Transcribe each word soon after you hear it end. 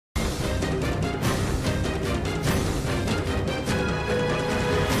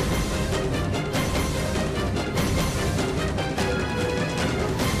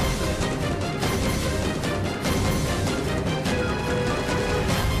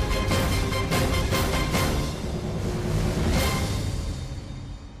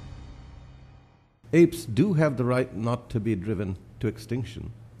Apes do have the right not to be driven to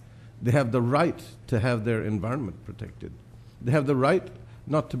extinction. They have the right to have their environment protected. They have the right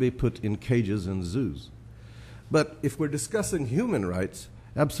not to be put in cages and zoos. But if we're discussing human rights,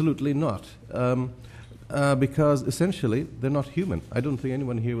 absolutely not. Because essentially, they're not human. I don't think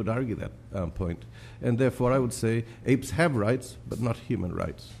anyone here would argue that point. And therefore, I would say apes have rights, but not human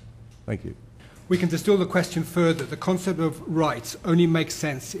rights. Thank you. We can distill the question further. The concept of rights only makes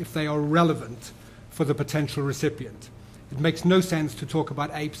sense if they are relevant for the potential recipient. It makes no sense to talk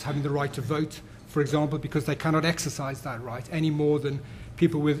about apes having the right to vote, for example, because they cannot exercise that right any more than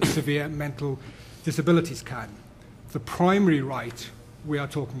people with severe mental disabilities can. The primary right we are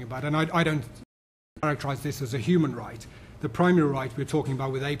talking about, and I don't characterize this as a human right, the primary right we're talking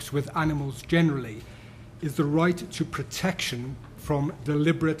about with apes, with animals generally, is the right to protection from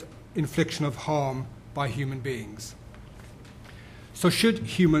deliberate infliction of harm by human beings. So should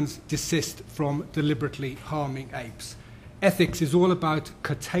humans desist from deliberately harming apes? Ethics is all about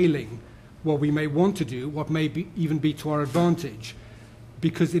curtailing what we may want to do, what may even be to our advantage,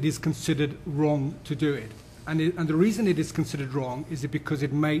 because it is considered wrong to do it. And the reason it is considered wrong is because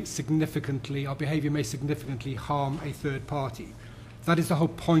it may significantly, our behavior may significantly harm a third party. That is the whole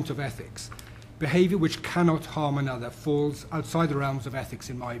point of ethics. Behavior which cannot harm another falls outside the realms of ethics,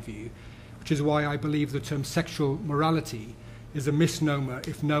 in my view, which is why I believe the term sexual morality is a misnomer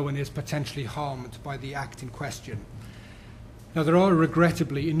if no one is potentially harmed by the act in question. Now, there are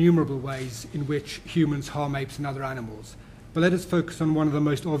regrettably innumerable ways in which humans harm apes and other animals, but let us focus on one of the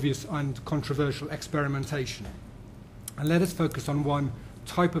most obvious and controversial: experimentation. And let us focus on one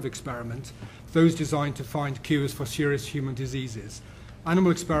type of experiment, those designed to find cures for serious human diseases.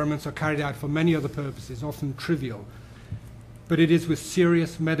 Animal experiments are carried out for many other purposes, often trivial, but it is with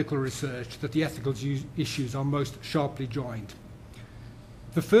serious medical research that the ethical issues are most sharply joined.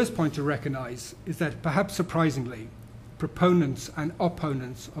 The first point to recognize is that, perhaps surprisingly, proponents and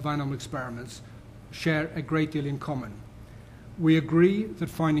opponents of animal experiments share a great deal in common. We agree that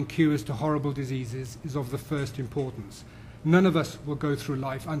finding cures to horrible diseases is of the first importance. None of us will go through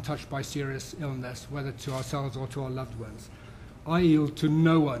life untouched by serious illness, whether to ourselves or to our loved ones. I yield to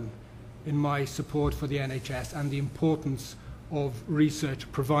no one in my support for the NHS and the importance of research,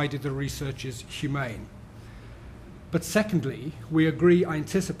 provided the research is humane. But secondly, we agree, I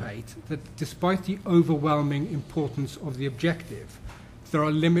anticipate, that despite the overwhelming importance of the objective, there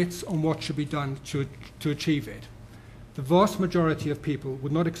are limits on what should be done to achieve it. The vast majority of people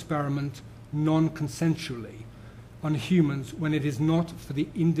would not experiment non-consensually on humans when it is not for the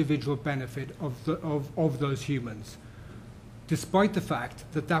individual benefit of those humans, despite the fact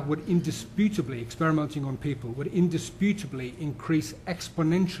that that would indisputably, experimenting on people, would indisputably increase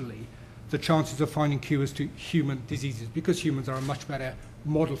exponentially the chances of finding cures to human diseases, because humans are a much better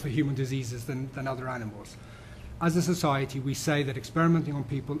model for human diseases than other animals. As a society, we say that experimenting on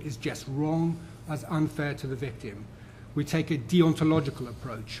people is just wrong, as unfair to the victim. We take a deontological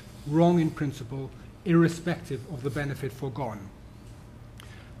approach, wrong in principle, irrespective of the benefit foregone.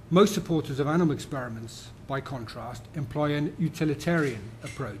 Most supporters of animal experiments, by contrast, employ an utilitarian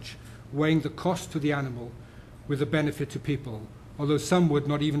approach, weighing the cost to the animal with the benefit to people, although some would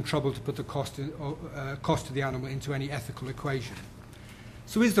not even trouble to put the cost to the animal into any ethical equation.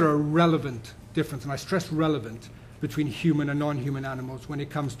 So is there a relevant difference, and I stress relevant, between human and non-human animals when it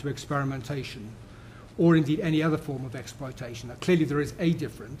comes to experimentation, or indeed any other form of exploitation? Now, clearly there is a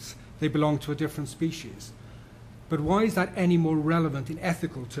difference. They belong to a different species. But why is that any more relevant in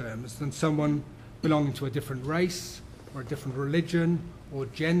ethical terms than someone belonging to a different race, or a different religion, or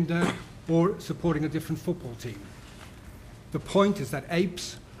gender, or supporting a different football team? The point is that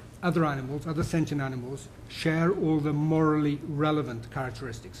apes, other animals, other sentient animals, share all the morally relevant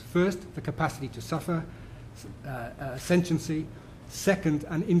characteristics. First, the capacity to suffer, sentiency. Second,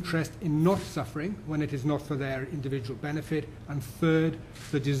 an interest in not suffering when it is not for their individual benefit. And third,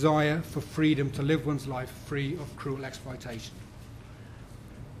 the desire for freedom to live one's life free of cruel exploitation.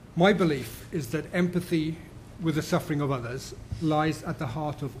 My belief is that empathy with the suffering of others lies at the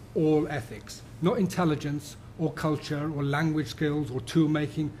heart of all ethics, not intelligence or culture or language skills or tool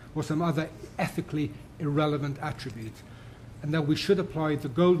making or some other ethically irrelevant attribute, and that we should apply the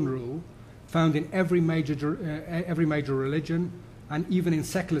golden rule found in every major religion, and even in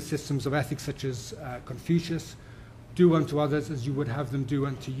secular systems of ethics such as Confucius: do unto others as you would have them do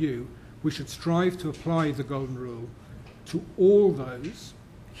unto you. We should strive to apply the golden rule to all those,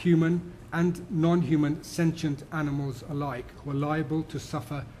 human and non-human sentient animals alike, who are liable to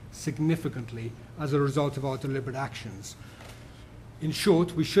suffer significantly as a result of our deliberate actions. In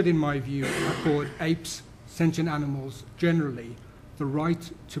short, we should, in my view, accord apes, sentient animals generally, the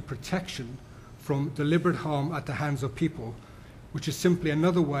right to protection from deliberate harm at the hands of people, which is simply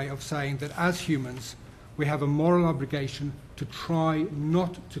another way of saying that as humans, we have a moral obligation to try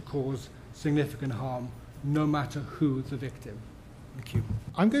not to cause significant harm, no matter who the victim. Thank you.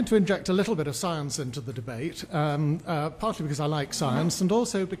 I'm going to inject a little bit of science into the debate, partly because I like science and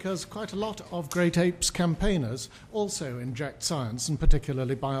also because quite a lot of Great Apes campaigners also inject science, and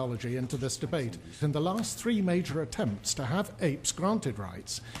particularly biology, into this debate. In the last 3 major attempts to have apes granted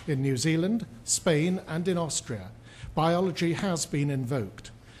rights in New Zealand, Spain and in Austria, biology has been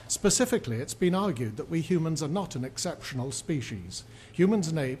invoked. Specifically, it's been argued that we humans are not an exceptional species. Humans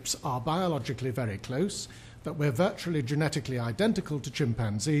and apes are biologically very close, that we're virtually genetically identical to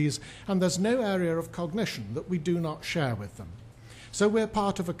chimpanzees, and there's no area of cognition that we do not share with them. So we're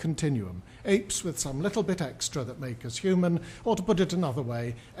part of a continuum, apes with some little bit extra that make us human, or to put it another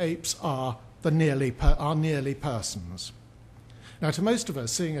way, apes are nearly persons. Now, to most of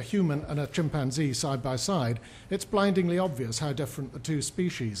us, seeing a human and a chimpanzee side by side, it's blindingly obvious how different the two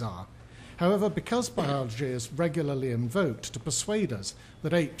species are. However, because biology is regularly invoked to persuade us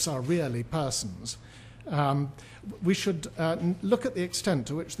that apes are really persons, we should look at the extent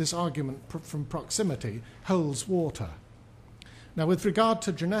to which this argument from proximity holds water. Now, with regard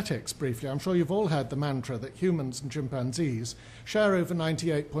to genetics, briefly, I'm sure you've all heard the mantra that humans and chimpanzees share over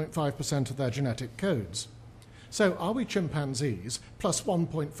 98.5% of their genetic codes. So are we chimpanzees plus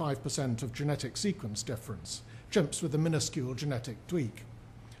 1.5% of genetic sequence difference, chimps with a minuscule genetic tweak?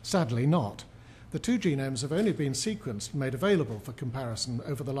 Sadly not. The 2 genomes have only been sequenced and made available for comparison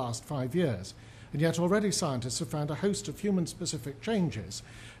over the last 5 years, and yet already scientists have found a host of human-specific changes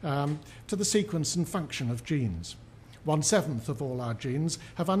to the sequence and function of genes. 1/7 of all our genes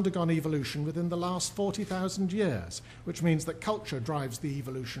have undergone evolution within the last 40,000 years, which means that culture drives the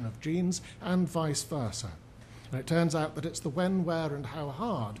evolution of genes and vice versa. And it turns out that it's the when, where, and how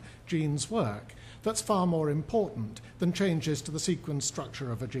hard genes work that's far more important than changes to the sequence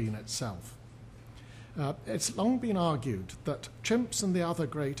structure of a gene itself. It's long been argued that chimps and the other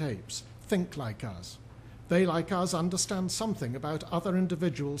great apes think like us. They, like us, understand something about other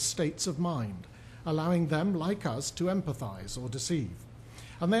individuals' states of mind, allowing them, like us, to empathize or deceive.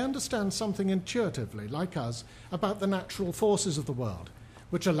 And they understand something intuitively, like us, about the natural forces of the world,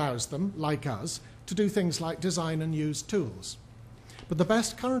 which allows them, like us, to do things like design and use tools. But the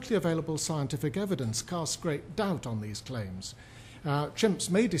best currently available scientific evidence casts great doubt on these claims. Chimps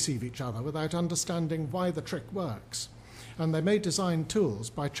may deceive each other without understanding why the trick works, and they may design tools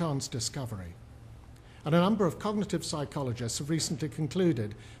by chance discovery. And a number of cognitive psychologists have recently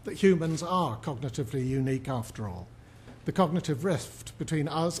concluded that humans are cognitively unique after all. The cognitive rift between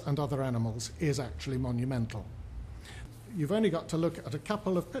us and other animals is actually monumental. You've only got to look at a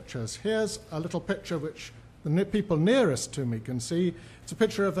couple of pictures. Here's a little picture which the people nearest to me can see. It's a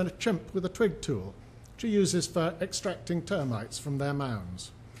picture of a chimp with a twig tool, which he uses for extracting termites from their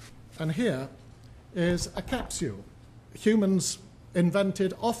mounds. And here is a capsule. Humans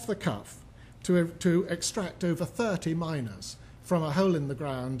invented off the cuff to extract over 30 miners from a hole in the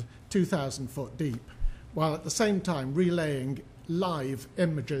ground 2,000 foot deep, while at the same time relaying live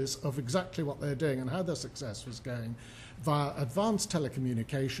images of exactly what they're doing and how their success was going via advanced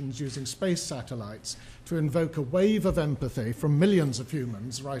telecommunications using space satellites to invoke a wave of empathy from millions of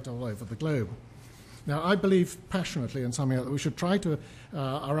humans right all over the globe. Now, I believe passionately in something like that we should try to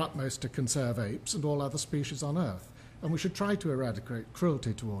our utmost to conserve apes and all other species on Earth, and we should try to eradicate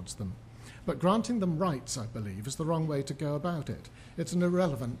cruelty towards them. But granting them rights, I believe, is the wrong way to go about it. It's an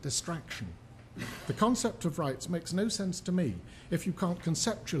irrelevant distraction. The concept of rights makes no sense to me if you can't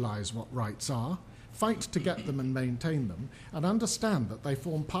conceptualize what rights are, fight to get them and maintain them, and understand that they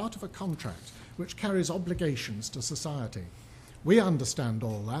form part of a contract which carries obligations to society. We understand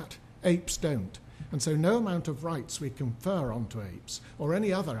all that, apes don't, and so no amount of rights we confer onto apes, or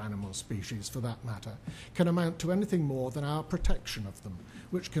any other animal species for that matter, can amount to anything more than our protection of them,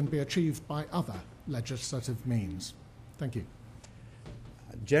 which can be achieved by other legislative means. Thank you.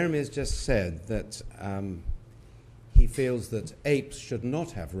 Jeremy has just said that he feels that apes should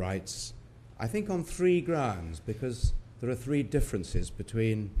not have rights, I think on 3 grounds, because there are 3 differences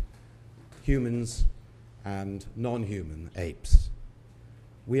between humans and non-human apes.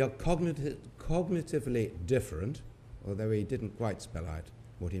 We are cognitively different, although he didn't quite spell out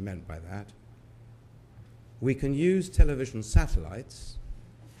what he meant by that. We can use television satellites,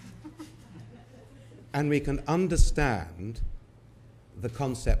 and we can understand the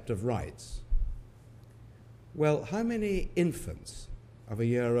concept of rights. Well, how many infants of a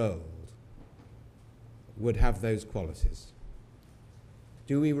year old would have those qualities?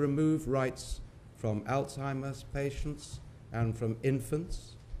 Do we remove rights from Alzheimer's patients and from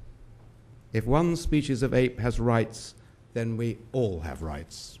infants? If one species of ape has rights, then we all have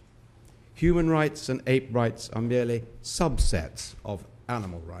rights. Human rights and ape rights are merely subsets of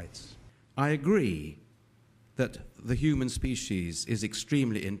animal rights. I agree that the human species is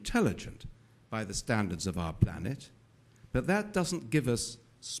extremely intelligent by the standards of our planet, but that doesn't give us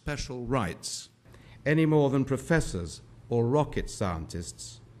special rights any more than professors or rocket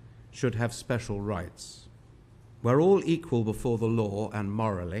scientists should have special rights. We're all equal before the law and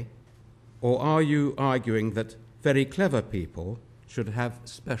morally, or are you arguing that very clever people should have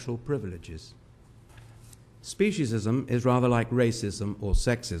special privileges? Speciesism is rather like racism or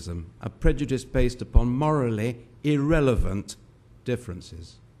sexism, a prejudice based upon morally irrelevant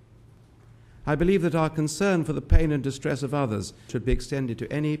differences. I believe that our concern for the pain and distress of others should be extended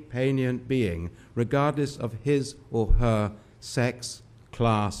to any painient being, regardless of his or her sex,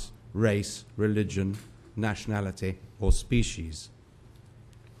 class, race, religion, nationality, or species.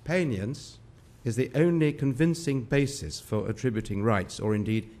 Painiance is the only convincing basis for attributing rights or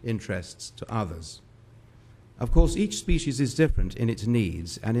indeed interests to others. Of course, each species is different in its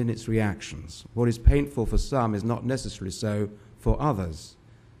needs and in its reactions. What is painful for some is not necessarily so for others.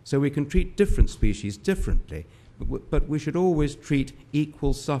 So we can treat different species differently, but we should always treat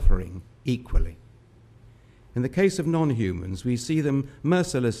equal suffering equally. In the case of non-humans, we see them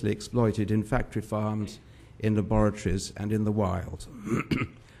mercilessly exploited in factory farms, in laboratories, and in the wild.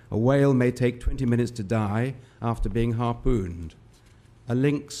 A whale may take 20 minutes to die after being harpooned. A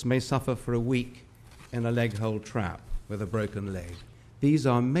lynx may suffer for a week in a leg-hole trap with a broken leg. These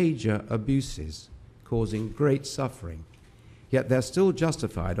are major abuses causing great suffering. Yet they're still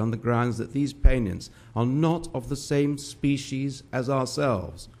justified on the grounds that these painiants are not of the same species as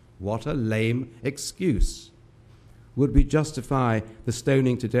ourselves. What a lame excuse. Would we justify the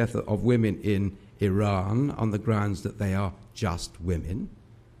stoning to death of women in Iran on the grounds that they are just women?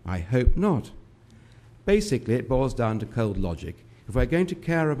 I hope not. Basically, it boils down to cold logic. If we're going to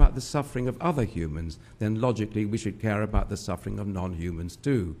care about the suffering of other humans, then logically we should care about the suffering of non-humans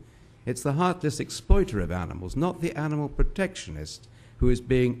too. It's the heartless exploiter of animals, not the animal protectionist, who is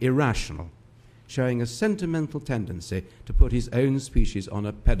being irrational, showing a sentimental tendency to put his own species on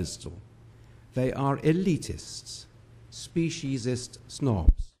a pedestal. They are elitists, speciesist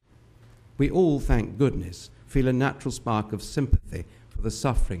snobs. We all, thank goodness, feel a natural spark of sympathy for the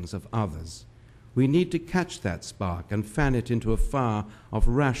sufferings of others. We need to catch that spark and fan it into a fire of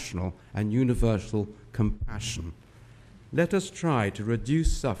rational and universal compassion. Let us try to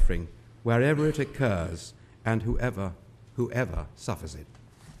reduce suffering wherever it occurs and whoever suffers it.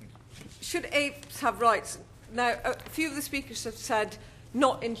 Should apes have rights? Now, a few of the speakers have said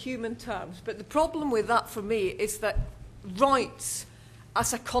not in human terms, but the problem with that for me is that rights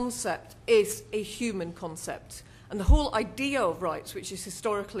as a concept is a human concept. And the whole idea of rights, which is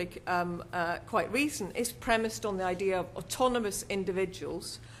historically quite recent, is premised on the idea of autonomous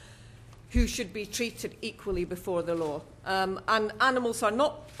individuals who should be treated equally before the law. And animals are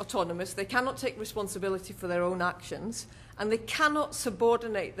not autonomous. They cannot take responsibility for their own actions, and they cannot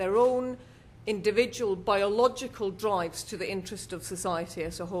subordinate their own individual biological drives to the interest of society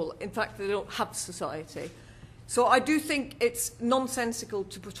as a whole. In fact, they don't have society. So I do think it's nonsensical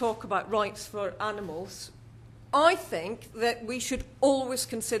to talk about rights for animals. I think that we should always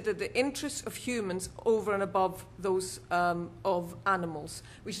consider the interests of humans over and above those of animals,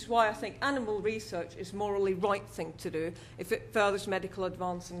 which is why I think animal research is morally right thing to do if it furthers medical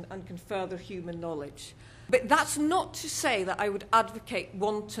advance and can further human knowledge. But that's not to say that I would advocate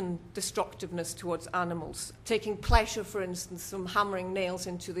wanton destructiveness towards animals, taking pleasure, for instance, from hammering nails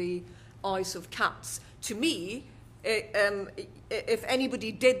into the eyes of cats. To me, if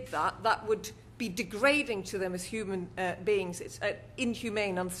anybody did that, that would be degrading to them as human beings. It's an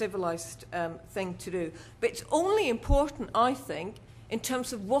inhumane, uncivilized thing to do. But it's only important, I think, in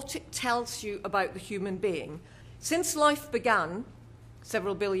terms of what it tells you about the human being. Since life began,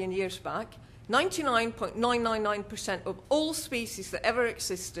 several billion years back, 99.999% of all species that ever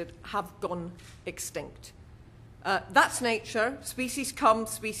existed have gone extinct. That's nature. Species come,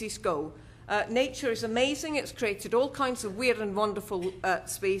 species go. Nature is amazing. It's created all kinds of weird and wonderful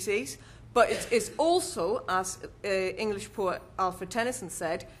species. But it is also, as English poet Alfred Tennyson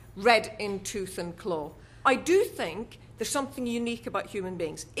said, red in tooth and claw. I do think there's something unique about human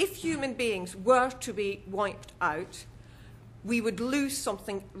beings. If human beings were to be wiped out, we would lose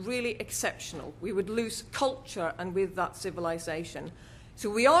something really exceptional. We would lose culture and with that civilization. So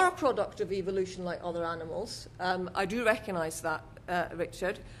we are a product of evolution like other animals. I do recognise that,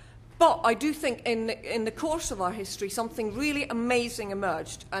 Richard. But I do think in the course of our history, something really amazing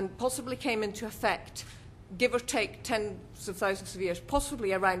emerged and possibly came into effect give or take tens of thousands of years,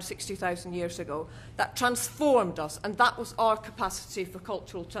 possibly around 60,000 years ago, that transformed us, and that was our capacity for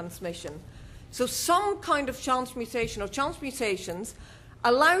cultural transmission. So some kind of chance mutation or chance mutations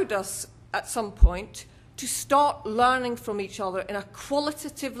allowed us at some point to start learning from each other in a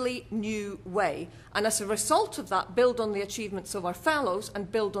qualitatively new way, and as a result of that, build on the achievements of our fellows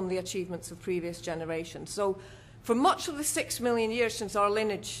and build on the achievements of previous generations. So for much of the 6 million years since our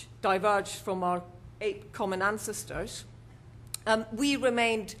lineage diverged from our ape common ancestors, we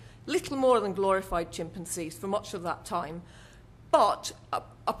remained little more than glorified chimpanzees for much of that time. But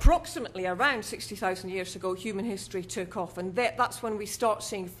approximately around 60,000 years ago, human history took off, and that's when we start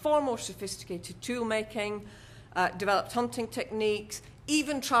seeing far more sophisticated tool-making, developed hunting techniques,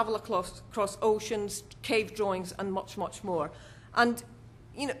 even travel across oceans, cave drawings, and much, much more. And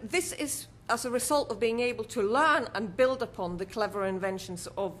you know, this is as a result of being able to learn and build upon the clever inventions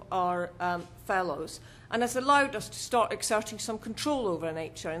of our fellows, and has allowed us to start exerting some control over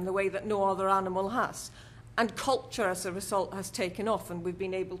nature in the way that no other animal has. And culture, as a result, has taken off, and we've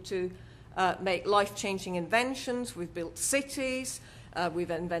been able to make life-changing inventions. We've built cities,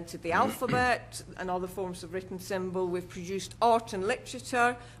 we've invented the alphabet and other forms of written symbol. We've produced art and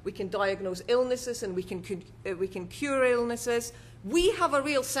literature. We can diagnose illnesses, and we can cure illnesses. We have a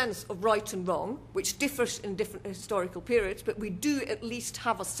real sense of right and wrong, which differs in different historical periods, but we do at least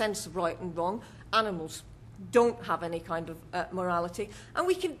have a sense of right and wrong. Animals don't have any kind of morality. And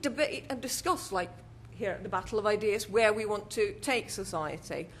we can debate and discuss, like here at the Battle of Ideas, where we want to take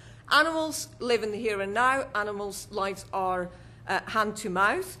society. Animals live in the here and now. Animals' lives are hand to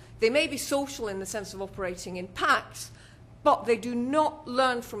mouth. They may be social in the sense of operating in packs, but they do not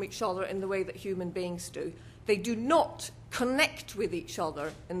learn from each other in the way that human beings do. They do not connect with each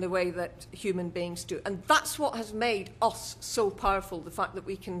other in the way that human beings do. And that's what has made us so powerful, the fact that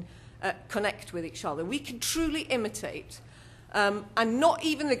we can connect with each other. We can truly imitate. And not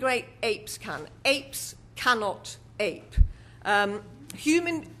even the great apes can. Apes cannot ape.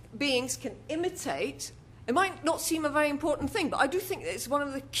 Human beings can imitate. It might not seem a very important thing, but I do think it's one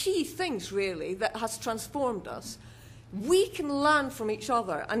of the key things, really, that has transformed us. We can learn from each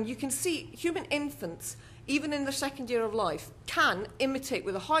other, and you can see human infants, even in their second year of life, can imitate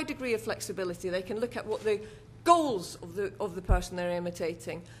with a high degree of flexibility. They can look at what the goals of the person they're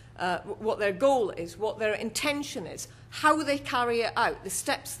imitating, what their goal is, what their intention is, how they carry it out, the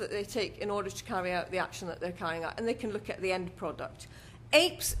steps that they take in order to carry out the action that they're carrying out, and they can look at the end product.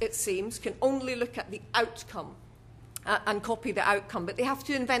 Apes, it seems, can only look at the outcome and copy the outcome, but they have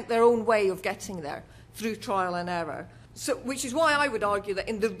to invent their own way of getting there through trial and error. So, which is why I would argue that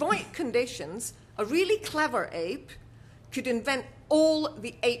in the right conditions, a really clever ape could invent all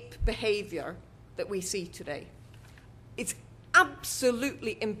the ape behavior that we see today. It's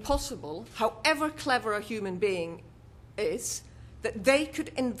absolutely impossible, however clever a human being is, that they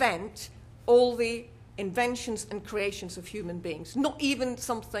could invent all the inventions and creations of human beings. Not even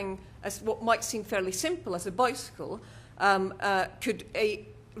something as what might seem fairly simple as a bicycle could a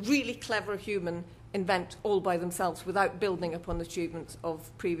really clever human invent all by themselves without building upon the achievements of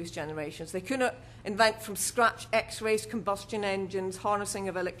previous generations. They couldn't invent from scratch X-rays, combustion engines, harnessing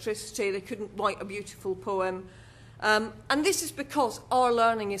of electricity. They couldn't write a beautiful poem. And this is because our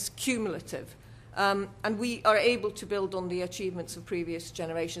learning is cumulative. And we are able to build on the achievements of previous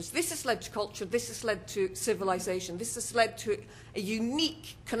generations. This has led to culture, this has led to civilization, this has led to a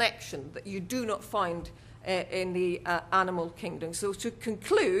unique connection that you do not find in the animal kingdom. So to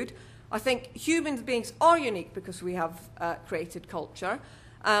conclude, I think human beings are unique because we have created culture,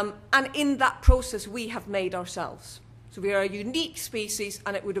 and in that process we have made ourselves. So we are a unique species,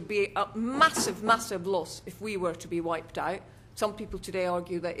 and it would be a massive, massive loss if we were to be wiped out. Some people today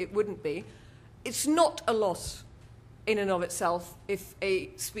argue that it wouldn't be. It's not a loss in and of itself if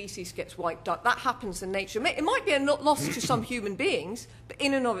a species gets wiped out. That happens in nature. It might be a loss to some human beings, but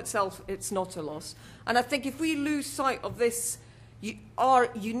in and of itself, it's not a loss. And I think if we lose sight of this, our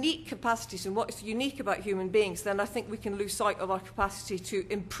unique capacities and what is unique about human beings, then I think we can lose sight of our capacity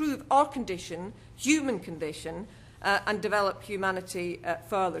to improve our condition, human condition, and develop humanity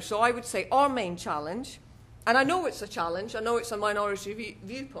further. So I would say our main challenge, and I know it's a challenge, I know it's a minority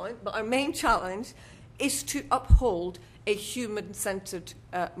viewpoint, but our main challenge is to uphold a human-centred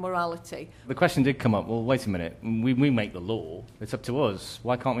morality. The question did come up, well, wait a minute, we make the law, it's up to us,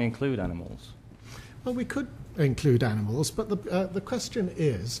 why can't we include animals? Well, we could include animals, but the question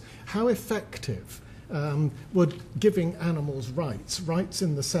is, how effective would giving animals rights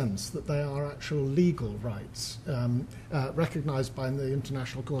in the sense that they are actual legal rights, recognised by the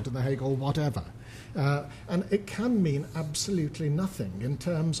International Court of The Hague or whatever, And it can mean absolutely nothing in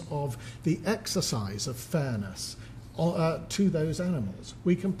terms of the exercise of fairness to those animals.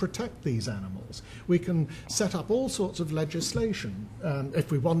 We can protect these animals. We can set up all sorts of legislation.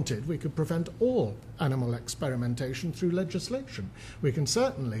 If we wanted, we could prevent all animal experimentation through legislation. We can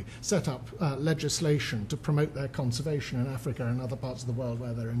certainly set up legislation to promote their conservation in Africa and other parts of the world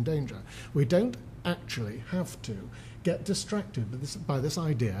where they're in danger. We don't actually have to get distracted by this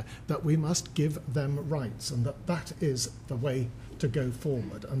idea that we must give them rights and that is the way to go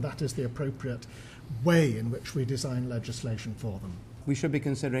forward and that is the appropriate way in which we design legislation for them. We should be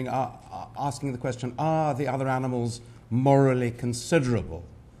considering asking the question, are the other animals morally considerable?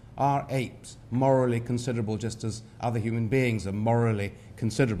 Are apes morally considerable just as other human beings are morally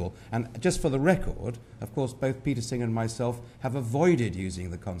considerable? And just for the record, of course, both Peter Singer and myself have avoided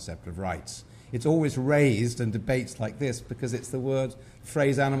using the concept of rights. It's always raised in debates like this because it's the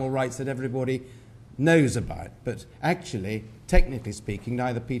phrase animal rights that everybody knows about. But actually, technically speaking,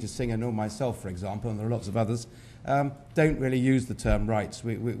 neither Peter Singer nor myself, for example, and there are lots of others, don't really use the term rights.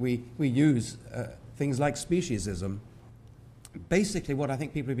 We use things like speciesism. Basically, what I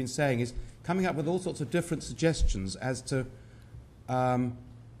think people have been saying is coming up with all sorts of different suggestions as to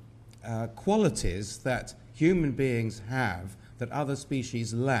qualities that human beings have that other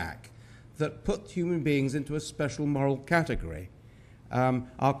species lack, that put human beings into a special moral category.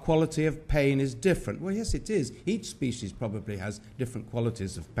 Our quality of pain is different. Well, yes, it is. Each species probably has different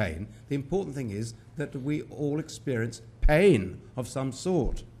qualities of pain. The important thing is that we all experience pain of some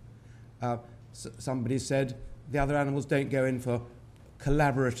sort. Somebody said the other animals don't go in for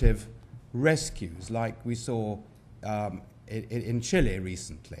collaborative rescues like we saw in Chile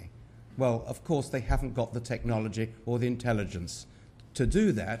recently. Well, of course, they haven't got the technology or the intelligence to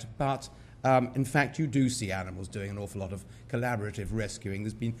do that, but in fact, you do see animals doing an awful lot of collaborative rescuing.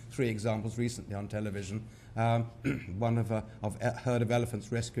 There's been 3 examples recently on television. One of a herd of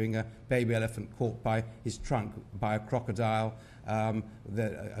elephants rescuing a baby elephant caught by his trunk by a crocodile.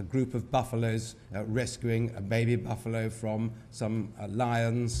 A group of buffaloes rescuing a baby buffalo from some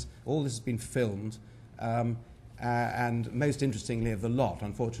lions. All this has been filmed. And most interestingly of the lot,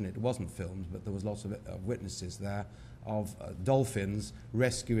 unfortunately it wasn't filmed, but there was lots of witnesses there, of dolphins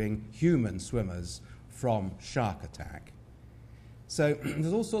rescuing human swimmers from shark attack. So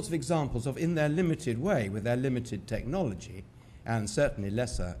there's all sorts of examples of, in their limited way, with their limited technology, and certainly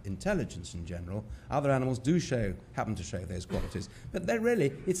lesser intelligence in general, other animals happen to show those qualities. But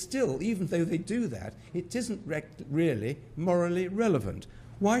it's still, even though they do that, it isn't really morally relevant.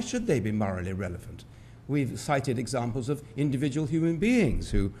 Why should they be morally relevant? We've cited examples of individual human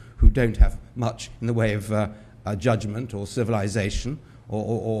beings who don't have much in the way of judgment or civilization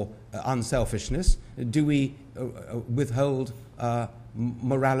or unselfishness. Do we withhold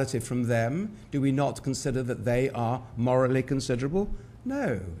morality from them? Do we not consider that they are morally considerable? No,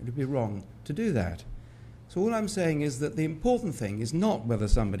 it would be wrong to do that. So all I'm saying is that the important thing is not whether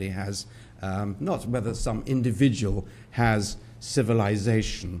somebody has, not whether some individual has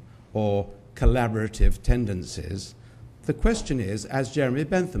civilization or collaborative tendencies. The question is, as Jeremy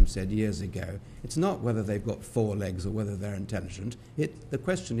Bentham said years ago, it's not whether they've got 4 legs or whether they're intelligent. The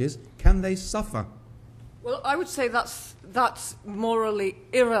question is, can they suffer? Well, I would say that's morally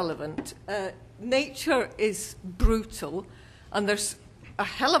irrelevant. Nature is brutal, and there's a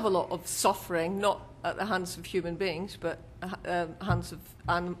hell of a lot of suffering, not at the hands of human beings, but hands of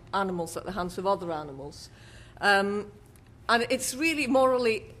animals, at the hands of other animals. And it's really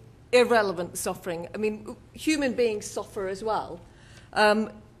morally irrelevant suffering. I mean, human beings suffer as well.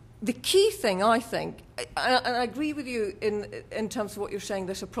 The key thing, I think, and I agree with you in terms of what you're saying,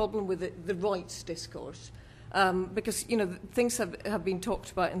 there's a problem with the rights discourse. Because, things have been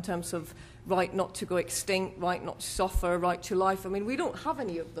talked about in terms of right not to go extinct, right not to suffer, right to life. I mean, we don't have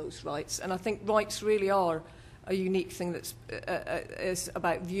any of those rights, and I think rights really are a unique thing that's is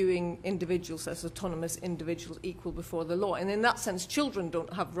about viewing individuals as autonomous individuals equal before the law. And in that sense, children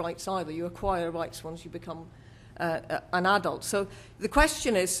don't have rights either. You acquire rights once you become an adult. So the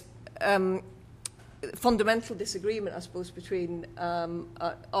question is, fundamental disagreement, I suppose, between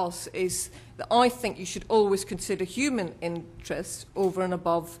us is that I think you should always consider human interests over and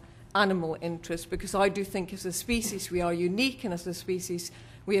above animal interests, because I do think as a species we are unique, and as a species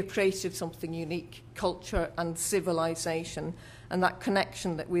we have created something unique, culture and civilization, and that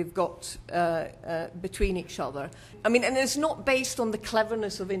connection that we've got between each other. I mean, and it's not based on the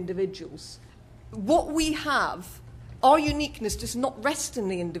cleverness of individuals. What we have, our uniqueness, does not rest in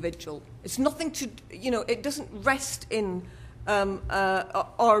the individual. It's nothing to, it doesn't rest in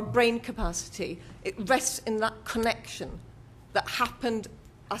our brain capacity. It rests in that connection that happened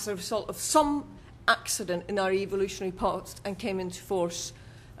as a result of some accident in our evolutionary past and came into force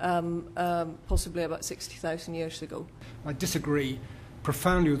possibly about 60,000 years ago. I disagree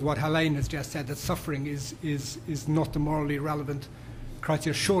profoundly with what Helene has just said, that suffering is not the morally relevant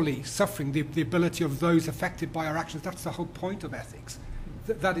criteria. Surely suffering, the ability of those affected by our actions, that's the whole point of ethics.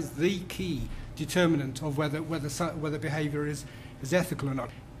 That is the key determinant of whether behaviour is ethical or not.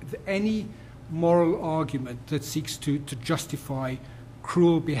 Any moral argument that seeks to justify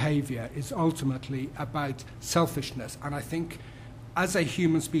cruel behaviour is ultimately about selfishness. And I think as a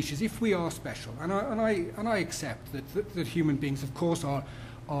human species, if we are special, and I accept that human beings, of course,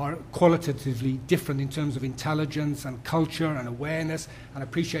 are qualitatively different in terms of intelligence and culture and awareness and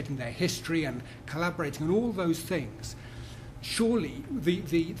appreciating their history and collaborating and all those things, surely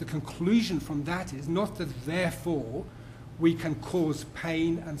the conclusion from that is not that therefore we can cause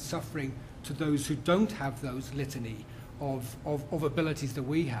pain and suffering to those who don't have those litany of abilities that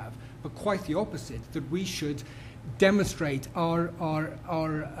we have, but quite the opposite, that we should demonstrate our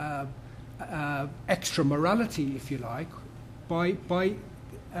extra morality, if you like, by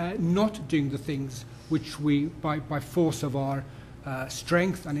not doing the things which we, by force of our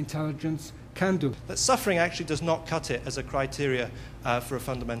strength and intelligence, can do. That suffering actually does not cut it as a criteria for a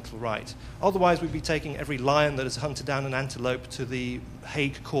fundamental right. Otherwise we'd be taking every lion that has hunted down an antelope to the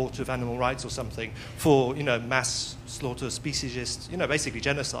Hague Court of Animal Rights or something for, mass slaughter, speciesist, basically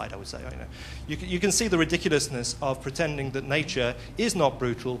genocide, I would say. You can see the ridiculousness of pretending that nature is not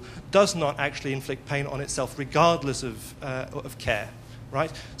brutal, does not actually inflict pain on itself regardless of care.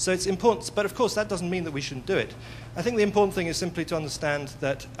 Right? So it's important, but of course that doesn't mean that we shouldn't do it. I think the important thing is simply to understand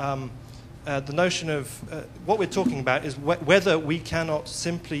that the notion of what we're talking about is whether we cannot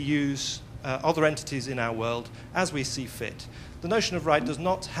simply use other entities in our world as we see fit. The notion of right does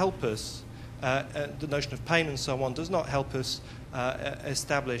not help us, the notion of pain and so on does not help us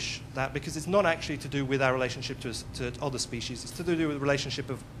establish that, because it's not actually to do with our relationship to other species. It's to do with the relationship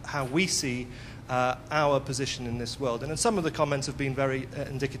of how we see our position in this world. And some of the comments have been very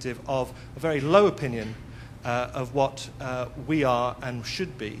indicative of a very low opinion of what we are and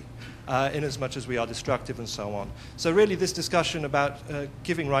should be, in as much as we are destructive and so on. So really this discussion about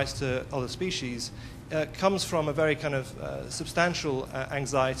giving rights to other species comes from a very kind of substantial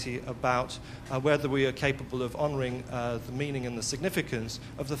anxiety about whether we are capable of honouring the meaning and the significance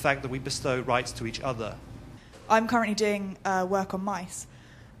of the fact that we bestow rights to each other. I'm currently doing work on mice,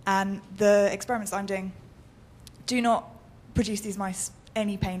 and the experiments I'm doing do not produce these mice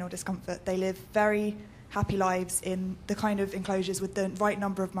any pain or discomfort. They live very happy lives in the kind of enclosures with the right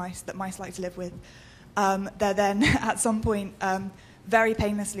number of mice that mice like to live with. They're then, at some point, very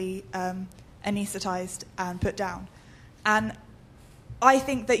painlessly anaesthetized and put down. And I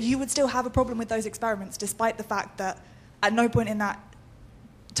think that you would still have a problem with those experiments, despite the fact that at no point in that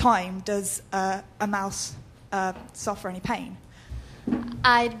time does a mouse suffer any pain.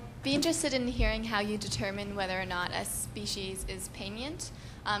 I'd be interested in hearing how you determine whether or not a species is painient.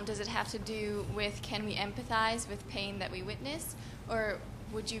 Does it have to do with, can we empathize with pain that we witness, or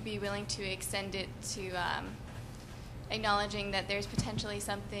would you be willing to extend it to acknowledging that there's potentially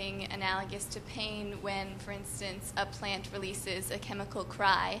something analogous to pain when, for instance, a plant releases a chemical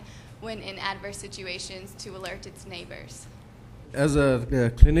cry when in adverse situations to alert its neighbors? As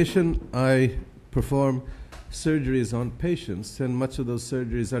a clinician, I perform surgeries on patients, and much of those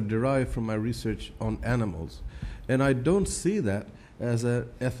surgeries are derived from my research on animals. And I don't see that as an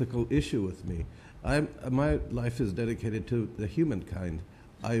ethical issue with me. My life is dedicated to the humankind.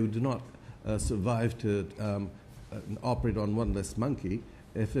 I do not survive to operate on one less monkey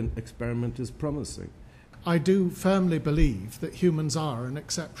if an experiment is promising. I do firmly believe that humans are an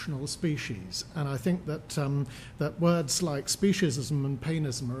exceptional species, and I think that that words like speciesism and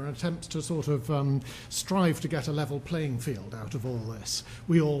painism are attempts to sort of strive to get a level playing field out of all this.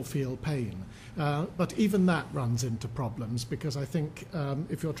 We all feel pain. But even that runs into problems, because I think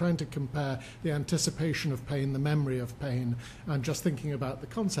if you're trying to compare the anticipation of pain, the memory of pain, and just thinking about the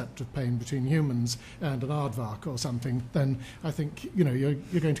concept of pain between humans and an aardvark or something, then I think you're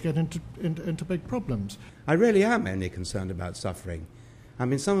going to get into big problems. I really am only concerned about suffering. I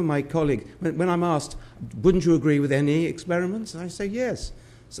mean, some of my colleagues, when I'm asked, wouldn't you agree with any experiments? I say yes.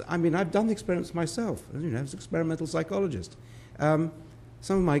 So, I mean, I've done experiments myself, as an experimental psychologist. Some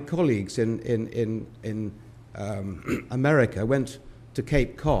of my colleagues in America went to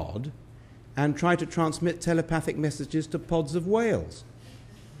Cape Cod and tried to transmit telepathic messages to pods of whales.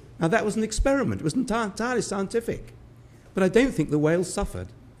 Now, that was an experiment. It was entirely scientific. But I don't think the whales suffered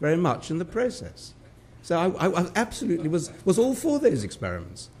very much in the process. So I absolutely was all for those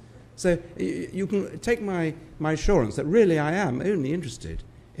experiments. So you can take my assurance that really I am only interested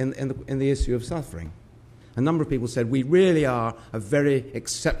in the issue of suffering. A number of people said we really are a very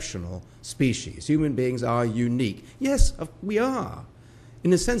exceptional species. Human beings are unique. Yes, we are.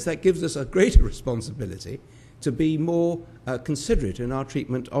 In a sense, that gives us a greater responsibility to be more considerate in our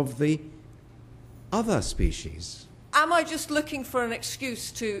treatment of the other species. Am I just looking for an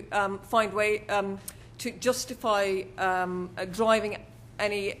excuse to find a way to justify driving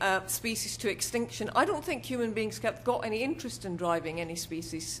any species to extinction? I don't think human beings have got any interest in driving any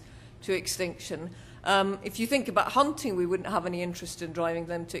species to extinction. If you think about hunting, we wouldn't have any interest in driving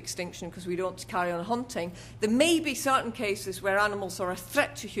them to extinction because we don't carry on hunting. There may be certain cases where animals are a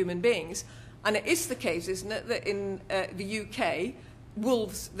threat to human beings, and it is the case, isn't it, that in the UK,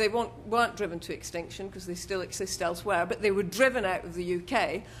 wolves, they weren't driven to extinction because they still exist elsewhere, but they were driven out of the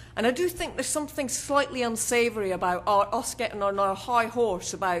UK. And I do think there's something slightly unsavoury about us getting on our high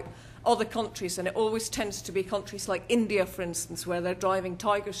horse about other countries, and it always tends to be countries like India, for instance, where they're driving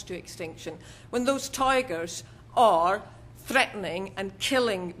tigers to extinction, when those tigers are threatening and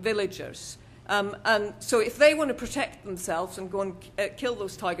killing villagers. And so if they want to protect themselves and go and kill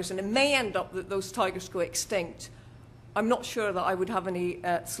those tigers, and it may end up that those tigers go extinct, I'm not sure that I would have any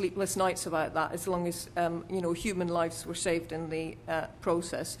sleepless nights about that, as long as human lives were saved in the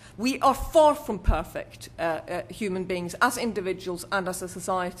process. We are far from perfect human beings as individuals and as a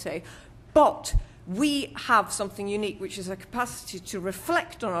society, but we have something unique, which is a capacity to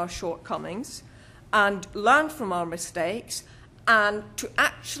reflect on our shortcomings and learn from our mistakes, and to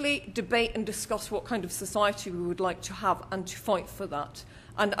actually debate and discuss what kind of society we would like to have and to fight for that.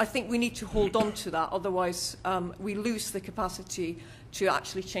 And I think we need to hold on to that, otherwise we lose the capacity to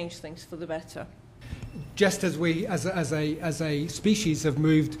actually change things for the better. Just as we, as a species, have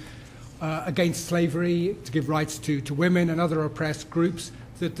moved against slavery, to give rights to women and other oppressed groups,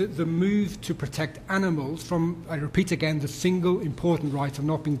 that the move to protect animals from, I repeat again, the single important right of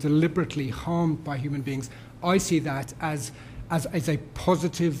not being deliberately harmed by human beings, I see that as a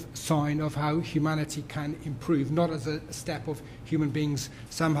positive sign of how humanity can improve, not as a step of human beings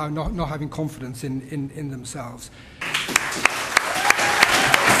somehow not having confidence in themselves.